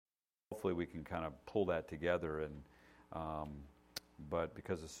hopefully we can kind of pull that together. But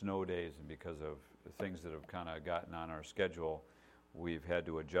because of snow days and because of things that have kind of gotten on our schedule, we've had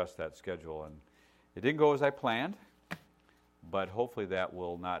to adjust that schedule. And it didn't go as I planned, but hopefully that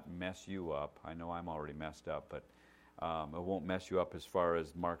will not mess you up. I know I'm already messed up, but it won't mess you up as far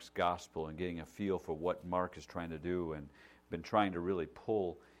as Mark's gospel and getting a feel for what Mark is trying to do, and been trying to really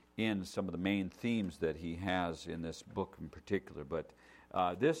pull in some of the main themes that he has in this book in particular. But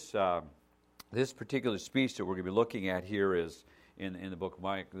this particular speech that we're going to be looking at here is in the book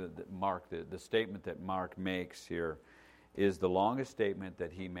of Mark. The statement that Mark makes here is the longest statement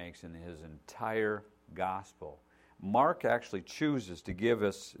that he makes in his entire gospel. Mark actually chooses to give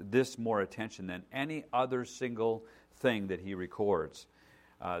us this more attention than any other single thing that he records.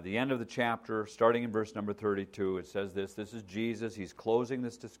 The end of the chapter, starting in verse number 32, it says this. This is Jesus. He's closing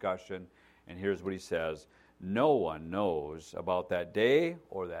this discussion, and here's what he says. No one knows about that day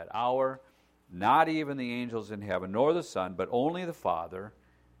or that hour, not even the angels in heaven, nor the Son, but only the Father.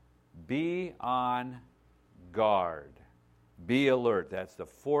 Be on guard. Be alert. That's the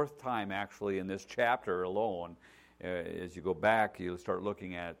fourth time, actually, in this chapter alone. As you go back, you'll start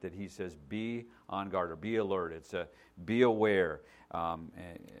looking at it, that he says, be on guard, or be alert. It's be aware.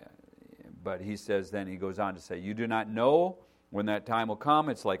 But he says, then he goes on to say, you do not know when that time will come.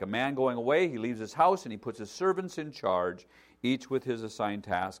 It's like a man going away. He leaves his house and he puts his servants in charge, each with his assigned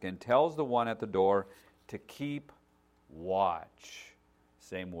task, and tells the one at the door to keep watch.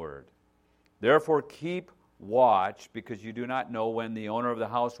 Same word. Therefore keep watch, because you do not know when the owner of the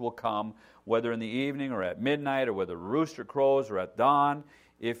house will come, whether in the evening or at midnight, or whether the rooster crows or at dawn.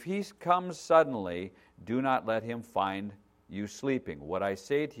 If he comes suddenly, do not let him find you sleeping. What I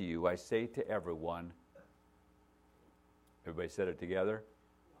say to you, I say to everyone. Everybody said it together?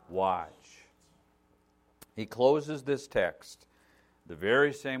 Watch. He closes this text the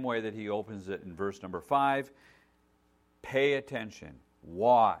very same way that he opens it in verse number 5. Pay attention.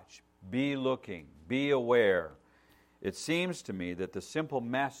 Watch. Be looking. Be aware. It seems to me that the simple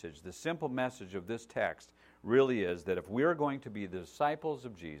message of this text really is that if we're going to be the disciples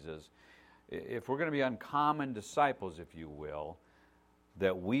of Jesus, if we're going to be uncommon disciples, if you will,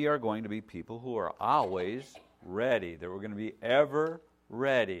 that we are going to be people who are always ready, that we're going to be ever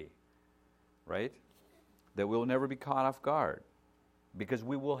ready, right? That we'll never be caught off guard, because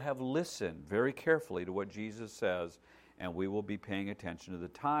we will have listened very carefully to what Jesus says, and we will be paying attention to the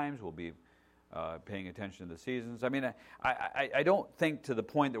times, we'll be paying attention to the seasons. I mean, I don't think to the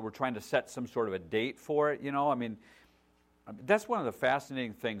point that we're trying to set some sort of a date for it, you know. I mean, that's one of the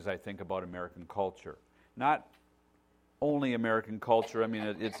fascinating things I think about American culture. Not only American culture, I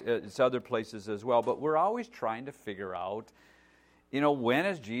mean, it's other places as well, but we're always trying to figure out, you know, when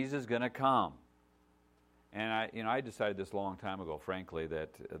is Jesus going to come? And I decided this a long time ago, frankly,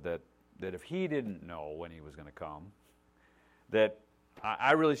 that if he didn't know when he was going to come, that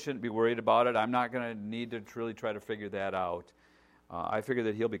I really shouldn't be worried about it. I'm not going to need to really try to figure that out. I figure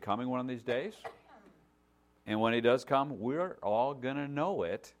that he'll be coming one of these days. And when he does come, we're all going to know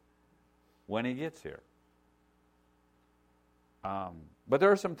it when he gets here. But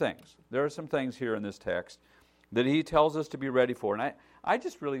there are some things. There are some things here in this text that he tells us to be ready for. And I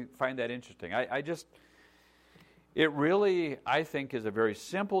just really find that interesting. It really, I think, is a very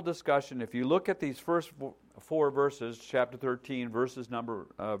simple discussion. If you look at these first four verses, chapter 13, verse number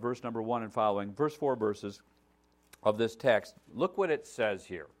 1 and following, first 4 verses of this text, look what it says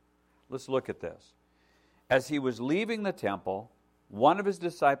here. Let's look at this. As he was leaving the temple, one of his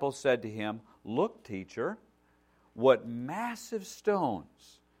disciples said to him, "Look, teacher, what massive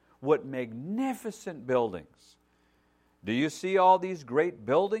stones, what magnificent buildings. Do you see all these great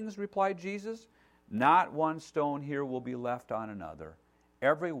buildings?" replied Jesus. "Not one stone here will be left on another.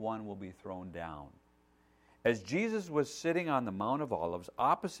 Every one will be thrown down." As Jesus was sitting on the Mount of Olives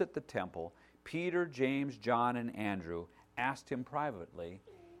opposite the temple, Peter, James, John, and Andrew asked him privately,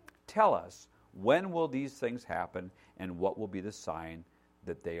 "Tell us, when will these things happen, and what will be the sign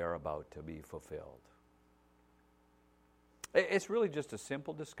that they are about to be fulfilled?" It's really just a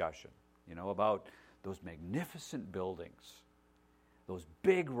simple discussion, about those magnificent buildings, those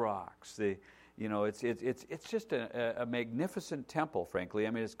big rocks. It's just a magnificent temple, frankly.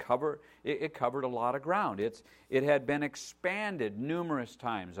 I mean, it covered a lot of ground. It had been expanded numerous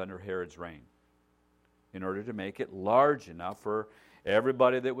times under Herod's reign in order to make it large enough for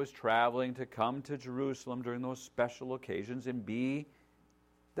everybody that was traveling to come to Jerusalem during those special occasions and be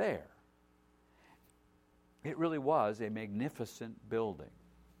there. It really was a magnificent building.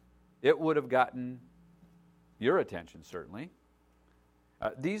 It would have gotten your attention, certainly.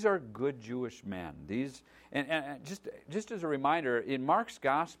 These are good Jewish men. And just as a reminder, in Mark's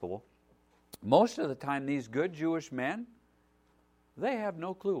gospel, most of the time these good Jewish men, they have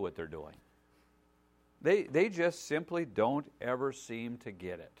no clue what they're doing. They just simply don't ever seem to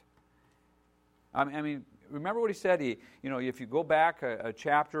get it. I mean, remember what he said? If you go back a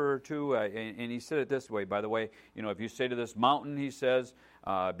chapter or two, and he said it this way, by the way, if you say to this mountain, he says,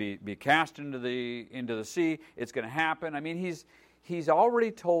 be cast into the sea, it's going to happen. I mean, he's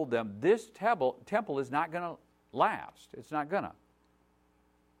already told them this temple is not going to last. It's not going to.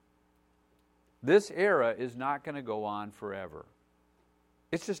 This era is not going to go on forever.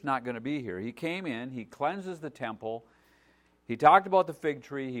 It's just not going to be here. He came in, he cleanses the temple, he talked about the fig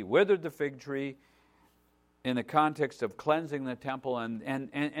tree, he withered the fig tree in the context of cleansing the temple,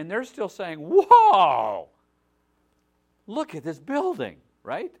 and they're still saying, whoa, look at this building,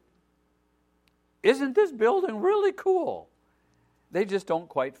 right? Isn't this building really cool? They just don't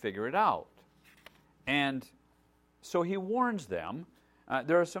quite figure it out. And so he warns them.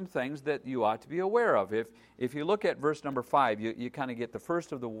 There are some things that you ought to be aware of. If you look at verse number 5, you kind of get the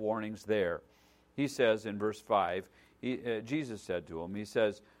first of the warnings there. He says in verse 5, Jesus said to him, he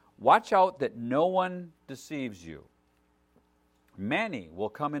says, watch out that no one deceives you. Many will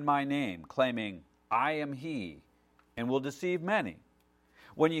come in my name, claiming, I am he, and will deceive many.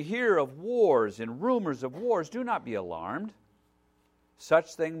 When you hear of wars and rumors of wars, do not be alarmed.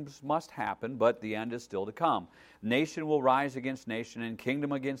 Such things must happen, but the end is still to come. Nation will rise against nation and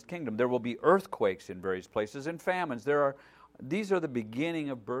kingdom against kingdom. There will be earthquakes in various places and famines. These are the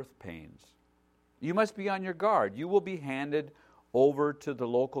beginning of birth pains. You must be on your guard. You will be handed over to the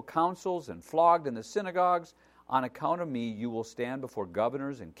local councils and flogged in the synagogues. On account of me, you will stand before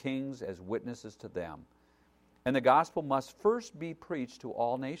governors and kings as witnesses to them. And the gospel must first be preached to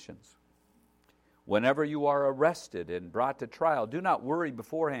all nations. Whenever you are arrested and brought to trial, do not worry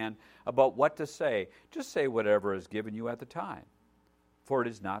beforehand about what to say. Just say whatever is given you at the time. For it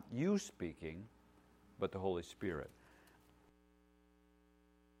is not you speaking, but the Holy Spirit.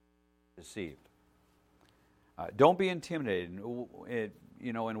 Deceived. Don't be intimidated.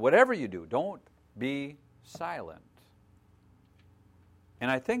 And whatever you do, don't be silent. And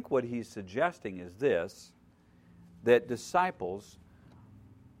I think what he's suggesting is this, that disciples,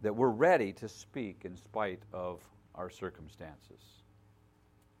 that we're ready to speak in spite of our circumstances.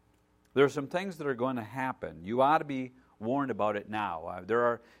 There are some things that are going to happen. You ought to be warned about it now. There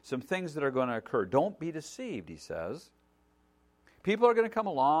are some things that are going to occur. Don't be deceived, he says. People are going to come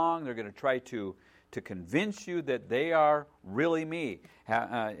along. They're going to try to convince you that they are really me,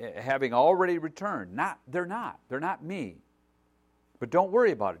 having already returned. They're not. They're not me. But don't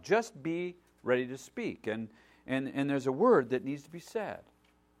worry about it. Just be ready to speak. And there's a word that needs to be said.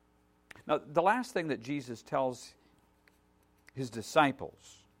 Now, the last thing that Jesus tells his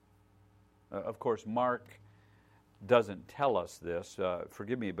disciples, of course, Mark doesn't tell us this.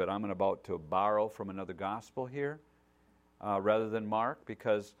 Forgive me, but I'm about to borrow from another gospel here rather than Mark,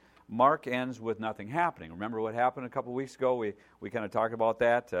 because Mark ends with nothing happening. Remember what happened a couple weeks ago? We kind of talked about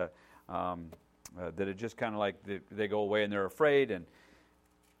that, that it just kind of like they go away and they're afraid. And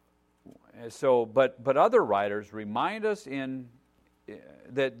so, but other writers remind us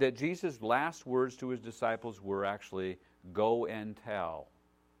that Jesus' last words to his disciples were actually, go and tell,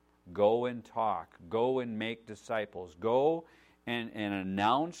 go and talk, go and make disciples, go and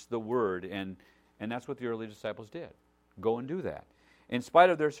announce the word. And that's what the early disciples did. Go and do that. In spite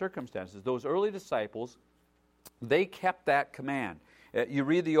of their circumstances, those early disciples, they kept that command. You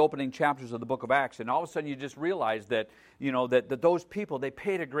read the opening chapters of the book of Acts, and all of a sudden you just realize that, that those people, they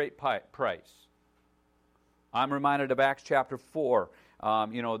paid a great price. I'm reminded of Acts chapter 4.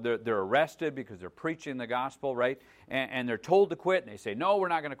 They're arrested because they're preaching the gospel, right? And they're told to quit, and they say, no, we're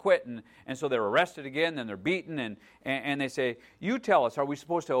not going to quit. And so they're arrested again, then they're beaten, and they say, you tell us, are we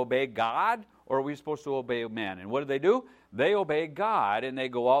supposed to obey God, or are we supposed to obey men? And what do? They obey God, and they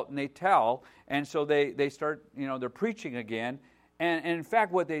go out and they tell, and so they start, they're preaching again. And in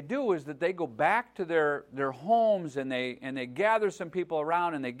fact, what they do is that they go back to their homes, and they gather some people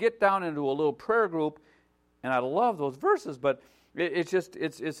around, and they get down into a little prayer group. And I love those verses, but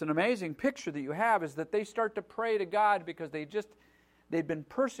it's an amazing picture that you have, is that they start to pray to God because they've been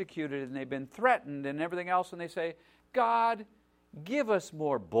persecuted and they've been threatened and everything else, and they say, God, give us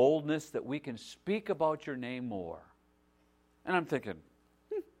more boldness that we can speak about your name more. And I'm thinking,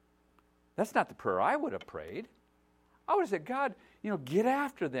 that's not the prayer I would have prayed. I would have said, God, get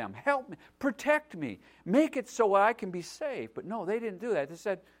after them, help me, protect me, make it so I can be safe. But no, they didn't do that. They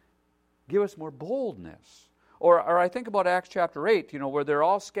said, give us more boldness. Or I think about Acts chapter 8, where they're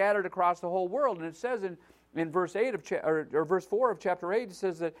all scattered across the whole world. And it says in verse 8 or verse 4 of chapter 8, it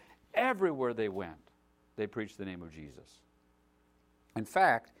says that everywhere they went, they preached the name of Jesus. In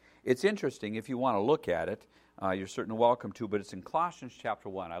fact, It's interesting, if you want to look at it, you're certainly welcome to, but it's in Colossians chapter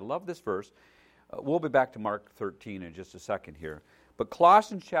 1. I love this verse. We'll be back to Mark 13 in just a second here. But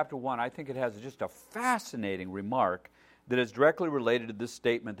Colossians chapter 1, I think it has just a fascinating remark that is directly related to this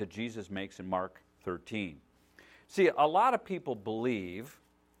statement that Jesus makes in Mark 13. See, a lot of people believe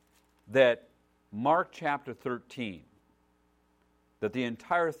that Mark chapter 13, that the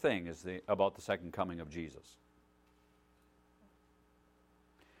entire thing is about the second coming of Jesus.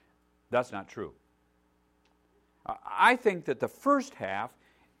 That's not true. I think that the first half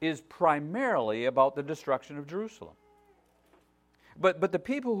is primarily about the destruction of Jerusalem. But the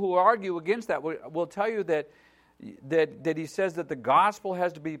people who argue against that will tell you that he says that the gospel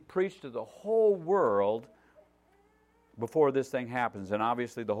has to be preached to the whole world before this thing happens. And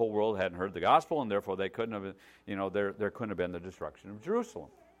obviously the whole world hadn't heard the gospel, and therefore they couldn't have, there couldn't have been the destruction of Jerusalem.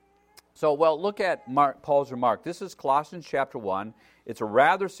 So, look at Paul's remark. This is Colossians chapter 1. It's a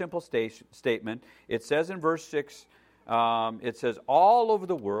rather simple statement. It says in verse 6, it says, all over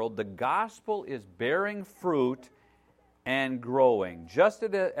the world the gospel is bearing fruit and growing, just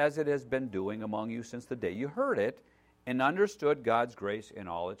as it has been doing among you since the day you heard it and understood God's grace in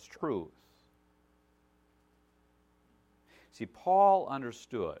all its truth. See, Paul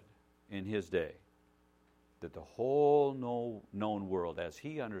understood in his day that the whole known world, as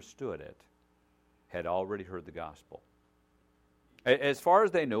he understood it, had already heard the gospel. As far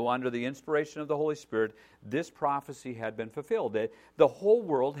as they knew, under the inspiration of the Holy Spirit, this prophecy had been fulfilled. The whole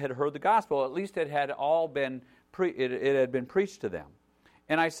world had heard the gospel. At least it had all been it had been preached to them.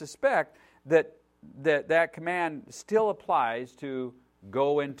 And I suspect that command still applies to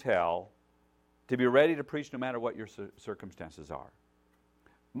go and tell, to be ready to preach no matter what your circumstances are.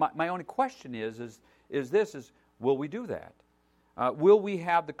 My only question is will we do that? Will we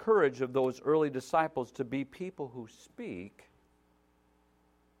have the courage of those early disciples to be people who speak,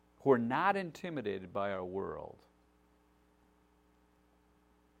 who are not intimidated by our world,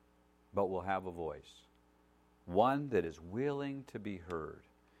 but will have a voice, one that is willing to be heard?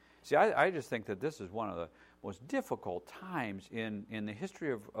 See, I just think that this is one of the most difficult times in the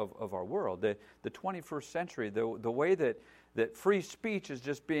history of our world. The 21st century, the way that free speech is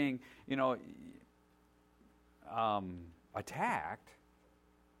just being, attacked.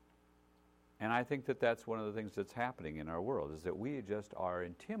 And I think that that's one of the things that's happening in our world, is that we just are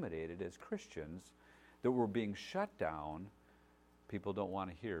intimidated as Christians, that we're being shut down. People don't want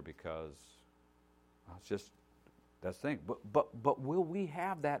to hear because it's just, that's the thing. But will we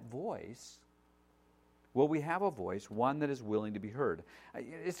have that voice? Will we have a voice, one that is willing to be heard?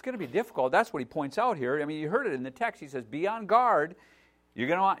 It's going to be difficult. That's what he points out here. I mean, you heard it in the text. He says, be on guard. You're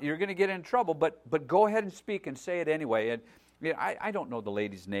going to get in trouble, but go ahead and speak and say it anyway. And I don't know the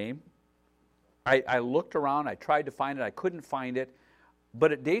lady's name. I looked around. I tried to find it. I couldn't find it.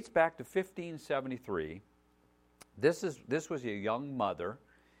 But it dates back to 1573. This was a young mother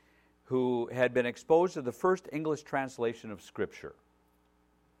who had been exposed to the first English translation of Scripture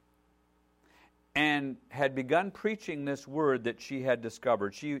and had begun preaching this word that she had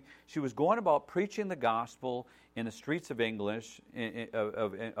discovered. She was going about preaching the gospel in the streets of England, in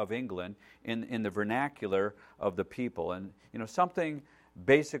the vernacular of the people, and something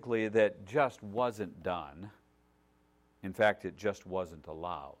basically that just wasn't done. In fact, it just wasn't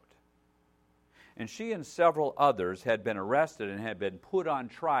allowed. And she and several others had been arrested and had been put on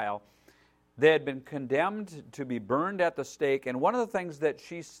trial. They had been condemned to be burned at the stake. And one of the things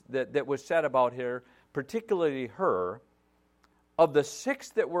that was said about her, particularly her, of the 6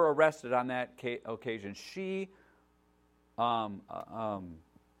 that were arrested on that occasion, she, about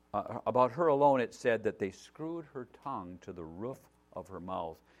her alone, it said that they screwed her tongue to the roof of her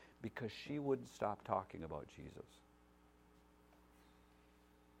mouth because she wouldn't stop talking about Jesus.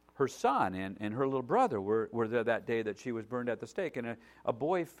 Her son and her little brother were there that day that she was burned at the stake, and a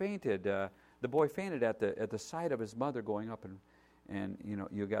boy fainted. The boy fainted at the sight of his mother going up, and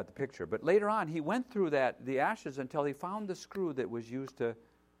you got the picture. But later on, he went through the ashes until he found the screw that was used to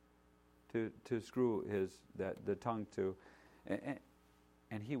screw the tongue to,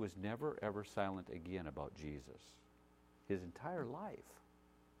 and he was never ever silent again about Jesus, his entire life.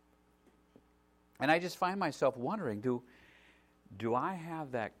 And I just find myself wondering, do I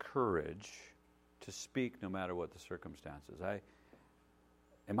have that courage to speak no matter what the circumstances?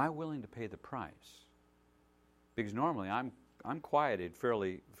 Am I willing to pay the price? Because normally I'm quieted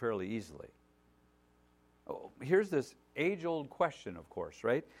fairly easily. Here's this age-old question, of course,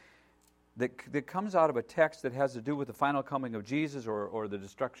 right? That comes out of a text that has to do with the final coming of Jesus or the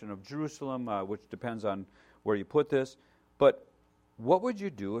destruction of Jerusalem, which depends on where you put this. But what would you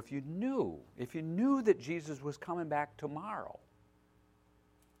do if you knew that Jesus was coming back tomorrow?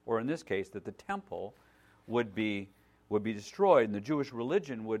 or in this case, that the temple would be destroyed and the Jewish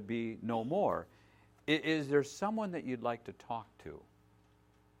religion would be no more. Is there someone that you'd like to talk to?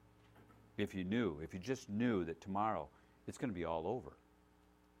 If you just knew that tomorrow it's going to be all over.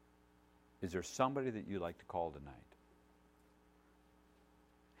 Is there somebody that you'd like to call tonight?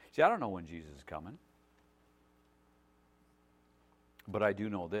 See, I don't know when Jesus is coming. But I do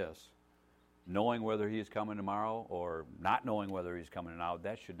know this. Knowing whether he is coming tomorrow or not knowing whether he's coming now,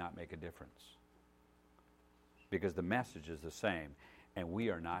 that should not make a difference. Because the message is the same, and we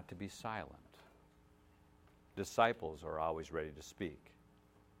are not to be silent. Disciples are always ready to speak.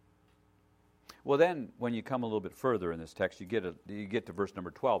 Well, then, when you come a little bit further in this text, you get to verse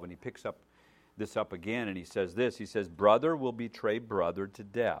number 12, and he picks this up again, and he says this. He says, "Brother will betray brother to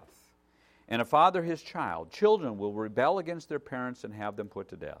death, and a father his child. Children will rebel against their parents and have them put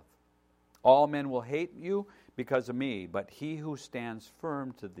to death. All men will hate you because of me, but he who stands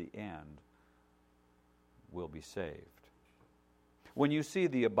firm to the end will be saved." When you see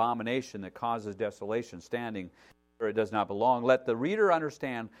the abomination that causes desolation standing where it does not belong, let the reader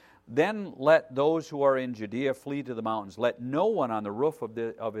understand. Then let those who are in Judea flee to the mountains. Let no one on the roof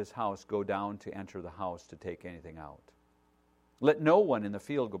of his house go down to enter the house to take anything out. Let no one in the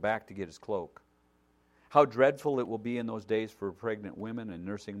field go back to get his cloak. How dreadful it will be in those days for pregnant women and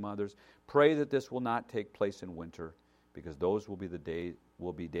nursing mothers. Pray that this will not take place in winter, because those will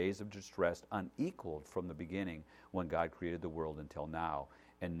be days of distress unequaled from the beginning when God created the world until now,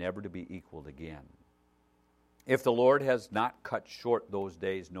 and never to be equaled again. If the Lord has not cut short those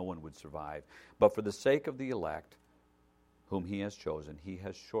days, no one would survive. But for the sake of the elect, whom he has chosen, he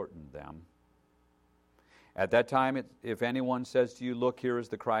has shortened them. At that time, if anyone says to you, "Look, here is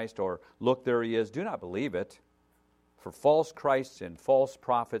the Christ," or "Look, there he is," do not believe it. For false Christs and false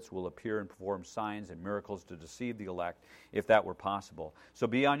prophets will appear and perform signs and miracles to deceive the elect, if that were possible. So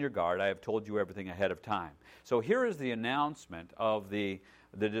be on your guard. I have told you everything ahead of time. So here is the announcement of the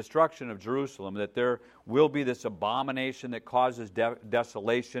destruction of Jerusalem, that there will be this abomination that causes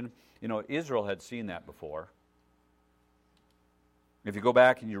desolation. You know, Israel had seen that before. If you go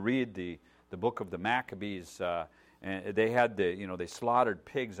back and you read the book of the Maccabees, and they had they slaughtered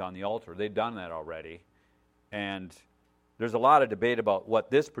pigs on the altar. They'd done that already. And there's a lot of debate about what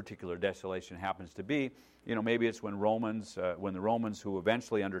this particular desolation happens to be. You know, maybe it's when the Romans who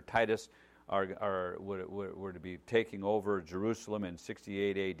eventually under Titus were to be taking over Jerusalem in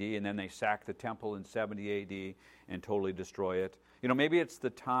 68 A.D., and then they sack the temple in 70 A.D. and totally destroy it. You know, maybe it's the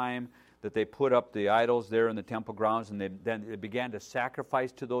time that they put up the idols there in the temple grounds, and then they began to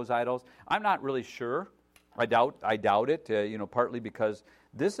sacrifice to those idols. I'm not really sure. I doubt it, partly because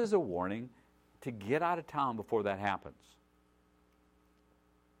this is a warning to get out of town before that happens.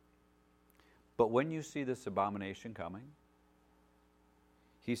 But when you see this abomination coming,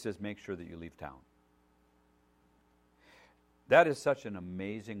 he says, make sure that you leave town. That is such an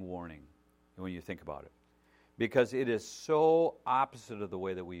amazing warning when you think about it, because it is so opposite of the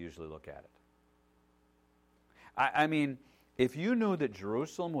way that we usually look at it. I mean, if you knew that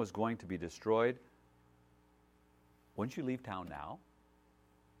Jerusalem was going to be destroyed, wouldn't you leave town now?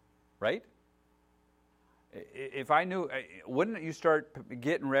 Right? If I knew, wouldn't you start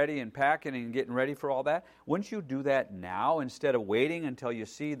getting ready and packing and getting ready for all that? Wouldn't you do that now instead of waiting until you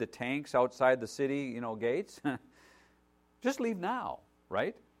see the tanks outside the city, gates? Just leave now,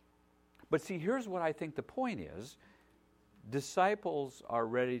 right? But see, here's what I think the point is. Disciples are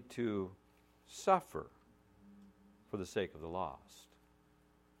ready to suffer for the sake of the lost.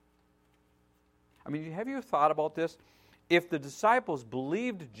 I mean, have you thought about this? If the disciples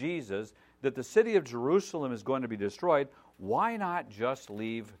believed Jesus that the city of Jerusalem is going to be destroyed, why not just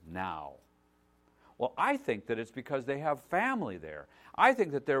leave now? Well, I think that it's because they have family there. I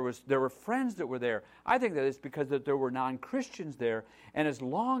think that there were friends that were there. I think that it's because that there were non-Christians there, and as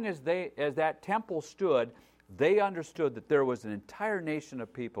long as that temple stood, they understood that there was an entire nation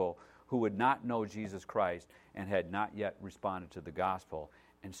of people who would not know Jesus Christ and had not yet responded to the gospel,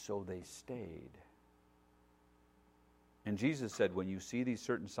 and so they stayed. And Jesus said, when you see these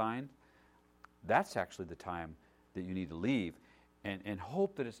certain signs, that's actually the time that you need to leave, and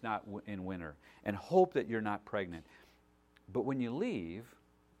hope that it's not in winter, and hope that you're not pregnant. But when you leave,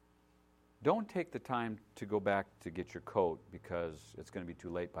 don't take the time to go back to get your coat, because it's going to be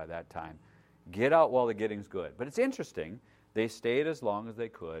too late by that time. Get out while the getting's good. But it's interesting, they stayed as long as they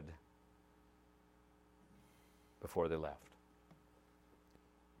could before they left.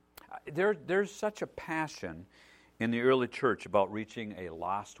 There's such a passion in the early church about reaching a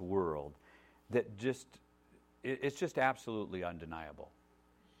lost world that it's just absolutely undeniable.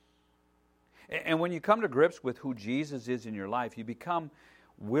 And when you come to grips with who Jesus is in your life, you become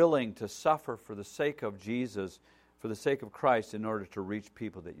willing to suffer for the sake of Jesus, for the sake of Christ, in order to reach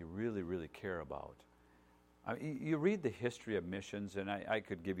people that you really, really care about. You read the history of missions, and I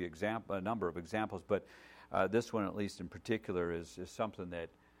could give you a number of examples, but this one, at least in particular, is something that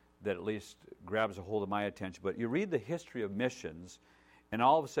at least grabs a hold of my attention. But you read the history of missions, and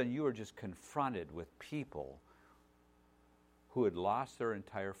all of a sudden you are just confronted with people who had lost their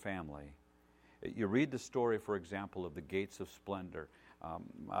entire family. You read the story, for example, of the Gates of Splendor.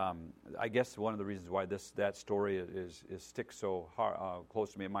 I guess one of the reasons why that story is sticks so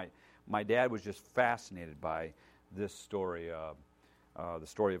close to me. My dad was just fascinated by this story, the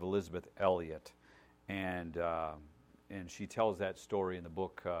story of Elisabeth Elliot, and she tells that story in the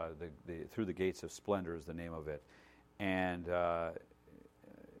book. Through the Gates of Splendor is the name of it, and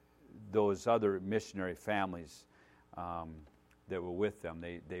those other missionary families that were with them,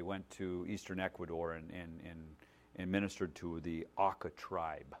 they went to eastern Ecuador and ministered to the Auca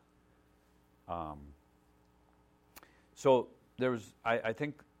tribe. So there was, I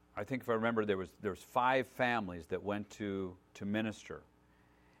think if I remember, there was 5 families that went to minister,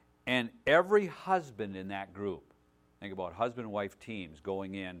 and every husband in that group, think about husband and wife teams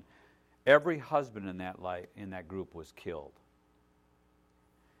going in, every husband in that group was killed.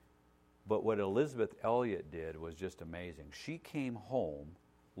 But what Elisabeth Elliot did was just amazing. She came home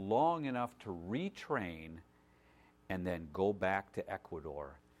long enough to retrain and then go back to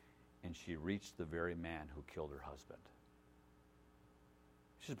Ecuador, and she reached the very man who killed her husband.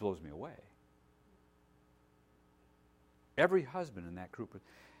 It just blows me away. Every husband in that group.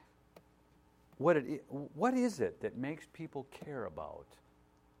 What is it that makes people care about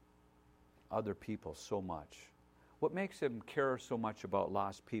other people so much? What makes them care so much about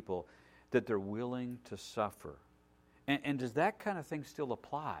lost people that they're willing to suffer? And does that kind of thing still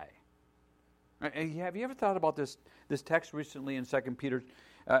apply? Have you ever thought about this text recently in 2 Peter?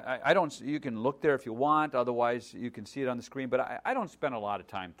 I don't. You can look there if you want. Otherwise, you can see it on the screen. But I don't spend a lot of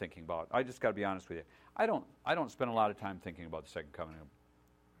time thinking about it. I just got to be honest with you. I don't spend a lot of time thinking about the second coming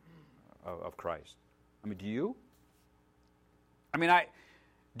of Christ. I mean, do you? I mean,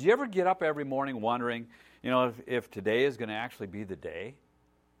 do you ever get up every morning wondering, if today is going to actually be the day?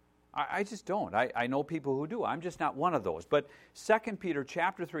 I just don't. I know people who do. I'm just not one of those. But 2 Peter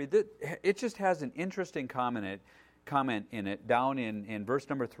chapter 3, it just has an interesting comment in it down in verse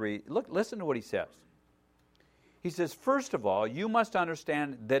number 3. Listen to what he says. He says, first of all, you must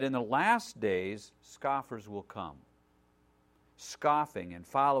understand that in the last days, scoffers will come, scoffing and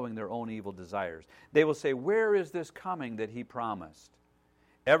following their own evil desires. They will say, where is this coming that he promised?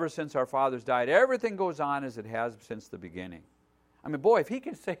 Ever since our fathers died, everything goes on as it has since the beginning. I mean, boy, if he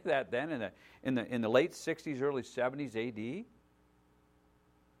can say that then in the late 60s, early 70s AD,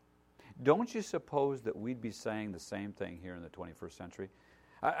 don't you suppose that we'd be saying the same thing here in the 21st century?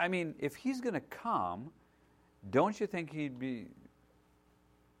 I mean, if he's going to come, don't you think he'd be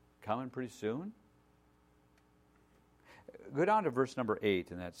coming pretty soon? Go down to verse number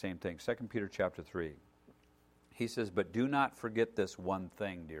 8 in that same thing, 2 Peter chapter 3. He says, but do not forget this one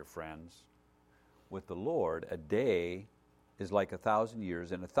thing, dear friends. With the Lord, a day is like 1,000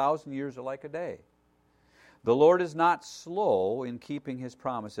 years, and 1,000 years are like a day. The Lord is not slow in keeping his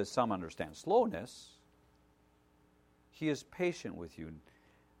promise, as some understand slowness. He is patient with you,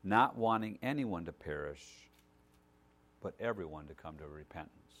 not wanting anyone to perish, but everyone to come to repentance.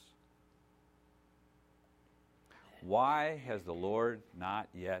 Why has the Lord not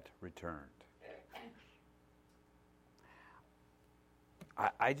yet returned?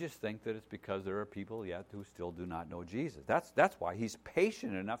 I just think that it's because there are people yet who still do not know Jesus. That's why he's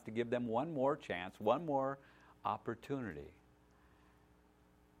patient enough to give them one more chance, one more opportunity.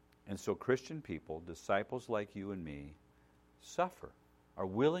 And so Christian people, disciples like you and me, are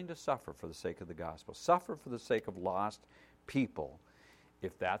willing to suffer for the sake of the gospel, suffer for the sake of lost people,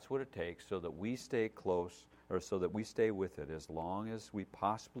 if that's what it takes, so that we stay close, or so that we stay with it as long as we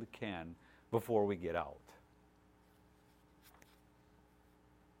possibly can before we get out.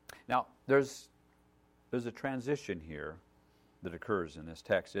 Now, there's a transition here that occurs in this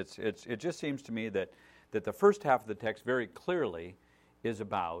text. It just seems to me that the first half of the text very clearly is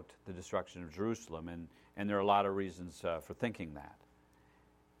about the destruction of Jerusalem, and there are a lot of reasons for thinking that.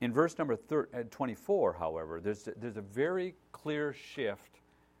 In verse number 24, however, there's a very clear shift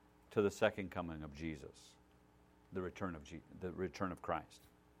to the second coming of Jesus, the return of Christ.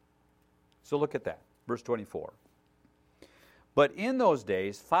 So look at that, verse 24. But in those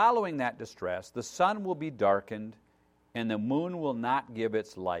days, following that distress, the sun will be darkened, and the moon will not give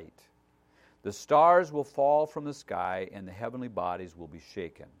its light. The stars will fall from the sky, and the heavenly bodies will be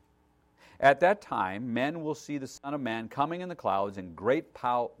shaken. At that time, men will see the Son of Man coming in the clouds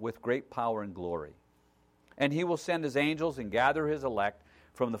with great power and glory. And he will send his angels and gather his elect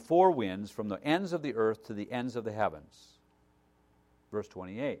from the four winds, from the ends of the earth to the ends of the heavens. Verse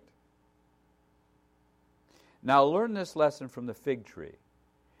 28. Now learn this lesson from the fig tree.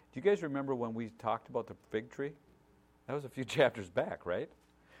 Do you guys remember when we talked about the fig tree? That was a few chapters back, right?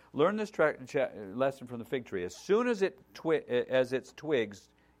 Learn this lesson from the fig tree. As soon as its twigs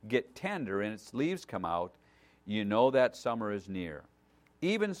get tender and its leaves come out, you know that summer is near.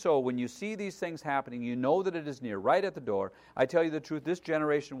 Even so, when you see these things happening, you know that it is near, right at the door. I tell you the truth, this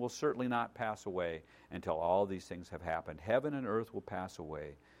generation will certainly not pass away until all these things have happened. Heaven and earth will pass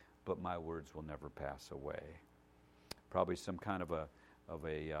away, but my words will never pass away. Probably some kind of a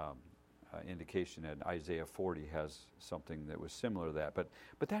indication that Isaiah 40 has something that was similar to that. But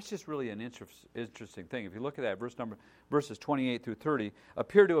that's just really an interesting thing. If you look at that, verses 28 through 30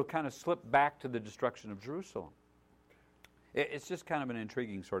 appear to have kind of slipped back to the destruction of Jerusalem. It's just kind of an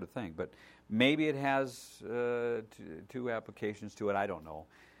intriguing sort of thing. But maybe it has two applications to it. I don't know.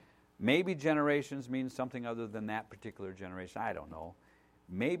 Maybe generations means something other than that particular generation. I don't know.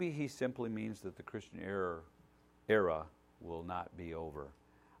 Maybe he simply means that the Christian era will not be over.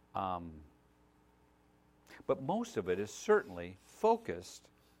 But most of it is certainly focused,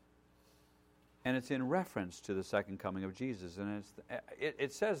 and it's in reference to the second coming of Jesus. And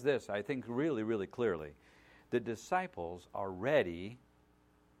it says this, I think, really, really clearly. The disciples are ready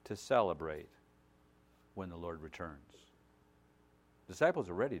to celebrate when the Lord returns. Disciples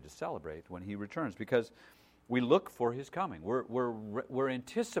are ready to celebrate when he returns because we look for his coming. We're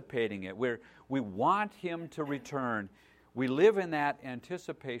anticipating it. We want him to return. We live in that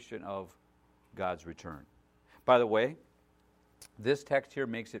anticipation of God's return. By the way, this text here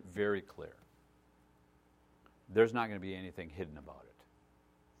makes it very clear. There's not going to be anything hidden about it.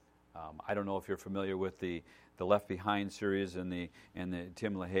 I don't know if you're familiar with the Left Behind series and the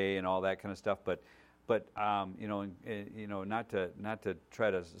Tim LaHaye and all that kind of stuff, but not to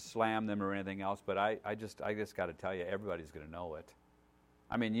try to slam them or anything else, but I just got to tell you, everybody's going to know it.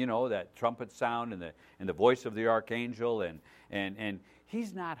 I mean, that trumpet sound and the voice of the archangel, and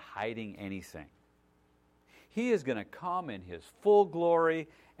he's not hiding anything. He is going to come in his full glory,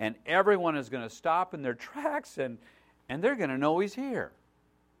 and everyone is going to stop in their tracks, and they're going to know he's here.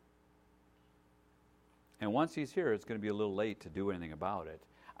 And once he's here, it's going to be a little late to do anything about it.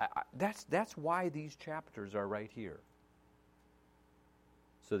 That's why these chapters are right here.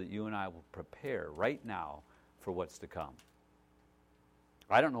 So that you and I will prepare right now for what's to come.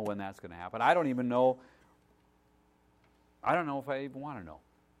 I don't know when that's going to happen. I don't know if I even want to know.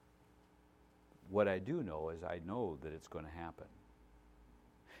 What I do know is I know that it's going to happen.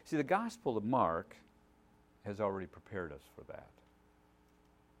 See, the Gospel of Mark has already prepared us for that.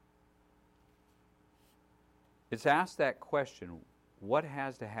 It's asked that question, what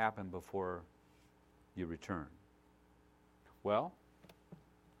has to happen before you return? Well,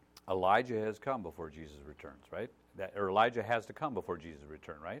 Elijah has come before Jesus returns, right? Or Elijah has to come before Jesus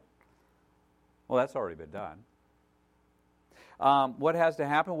returns, right? Well, that's already been done. What has to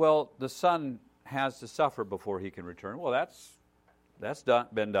happen? Well, the Son has to suffer before he can return. Well, that's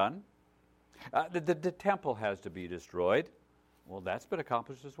been done. The temple has to be destroyed. Well, that's been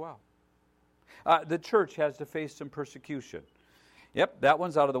accomplished as well. The church has to face some persecution. Yep, that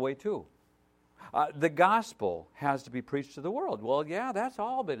one's out of the way too. The gospel has to be preached to the world. Well, yeah, that's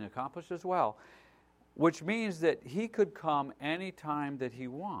all been accomplished as well. Which means that he could come any time that he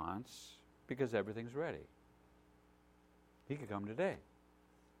wants because everything's ready. He could come today.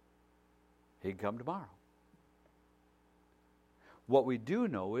 He could come tomorrow. What we do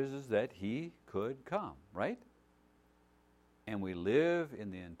know is that he could come, right? And we live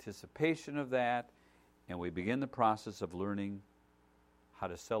in the anticipation of that, and we begin the process of learning how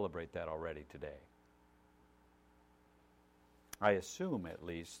to celebrate that already today. I assume, at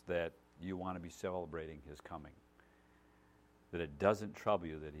least, that you want to be celebrating his coming, that it doesn't trouble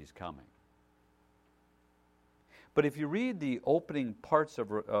you that he's coming. But if you read the opening parts of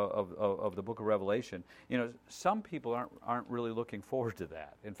the book of Revelation, some people aren't really looking forward to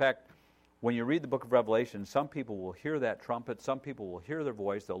that. In fact, when you read the book of Revelation, some people will hear that trumpet, some people will hear their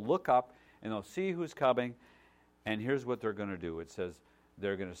voice, they'll look up and they'll see who's coming, and here's what they're going to do. It says,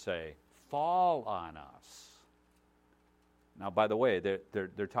 they're going to say, "Fall on us." Now, by the way,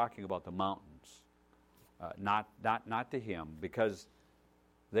 they're talking about the mountains, not to him, because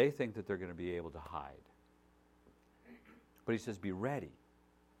they think that they're going to be able to hide. But he says, be ready,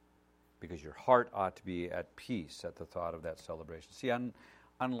 because your heart ought to be at peace at the thought of that celebration. See,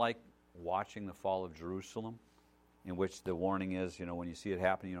 unlike watching the fall of Jerusalem, in which the warning is, when you see it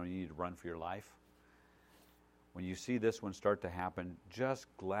happen, you need to run for your life. When you see this one start to happen, just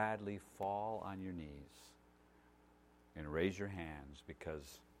gladly fall on your knees and raise your hands,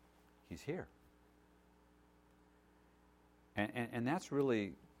 because he's here. And that's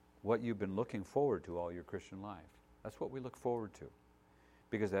really what you've been looking forward to all your Christian life. That's what we look forward to.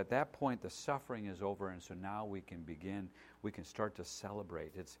 Because at that point, the suffering is over, and so now we can start to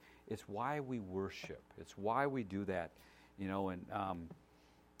celebrate. It's why we worship. It's why we do that,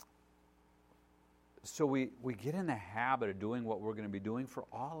 so we get in the habit of doing what we're going to be doing for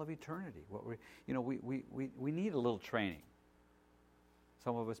all of eternity. We need a little training.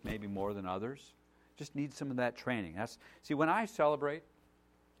 Some of us maybe more than others. Just need some of that training. When I celebrate,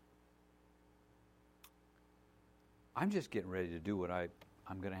 I'm just getting ready to do what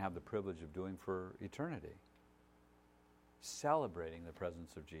I'm going to have the privilege of doing for eternity. Celebrating the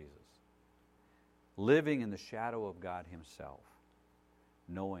presence of Jesus. Living in the shadow of God himself.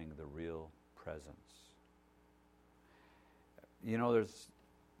 Knowing the real presence.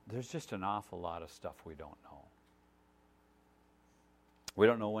 There's just an awful lot of stuff we don't know. We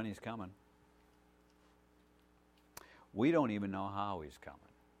don't know when he's coming. We don't even know how he's coming.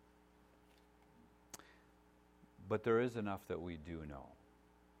 But there is enough that we do know.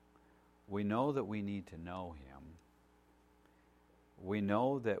 We know that we need to know him. We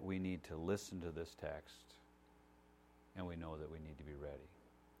know that we need to listen to this text. And we know that we need to be ready.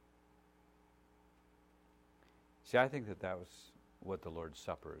 See, I think that was what the Lord's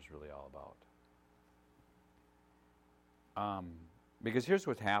Supper is really all about. Because here's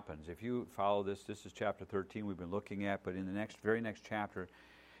what happens. If you follow this is chapter 13 we've been looking at, but in the very next chapter,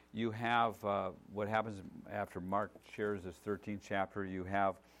 you have what happens after Mark shares this 13th chapter. You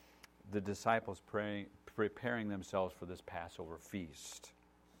have the disciples preparing themselves for this Passover feast.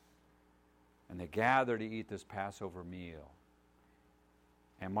 And they gather to eat this Passover meal.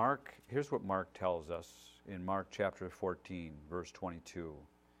 And here's what Mark tells us in Mark chapter 14, verse 22.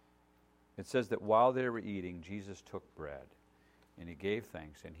 It says that while they were eating, Jesus took bread, and he gave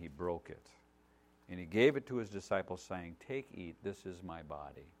thanks, and he broke it. And he gave it to his disciples, saying, "Take, eat, this is my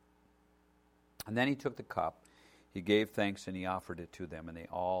body." And then he took the cup, he gave thanks, and he offered it to them, and they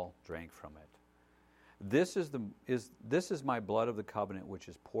all drank from it. This is my blood of the covenant, which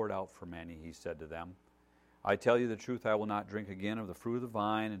is poured out for many, he said to them. I tell you the truth, I will not drink again of the fruit of the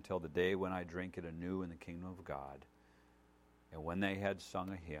vine until the day when I drink it anew in the kingdom of God. And when they had sung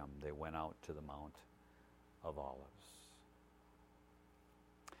a hymn, they went out to the Mount of Olives.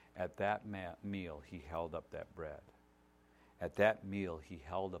 At that meal, he held up that bread. At that meal, he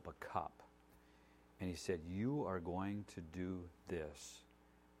held up a cup. And he said, you are going to do this.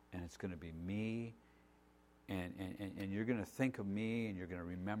 And it's going to be me. And you're going to think of me. And you're going to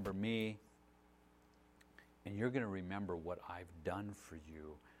remember me. And you're going to remember what I've done for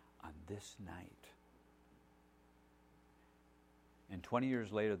you on this night. And 20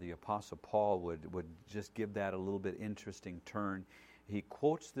 years later, the Apostle Paul would just give that a little bit interesting turn. He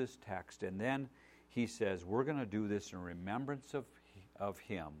quotes this text, and then he says, we're going to do this in remembrance of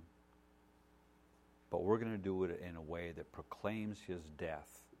him, but we're going to do it in a way that proclaims his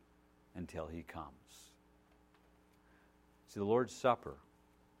death until he comes. See, the Lord's Supper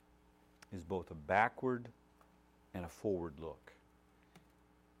is both a backward and a forward look.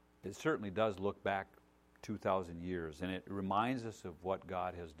 It certainly does look back 2,000 years, and it reminds us of what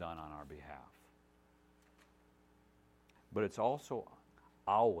God has done on our behalf. But it's also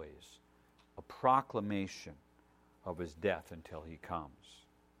always a proclamation of his death until he comes.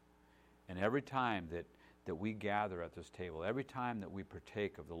 And every time that we gather at this table, every time that we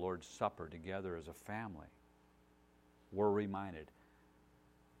partake of the Lord's Supper together as a family, we're reminded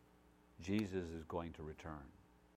Jesus is going to return.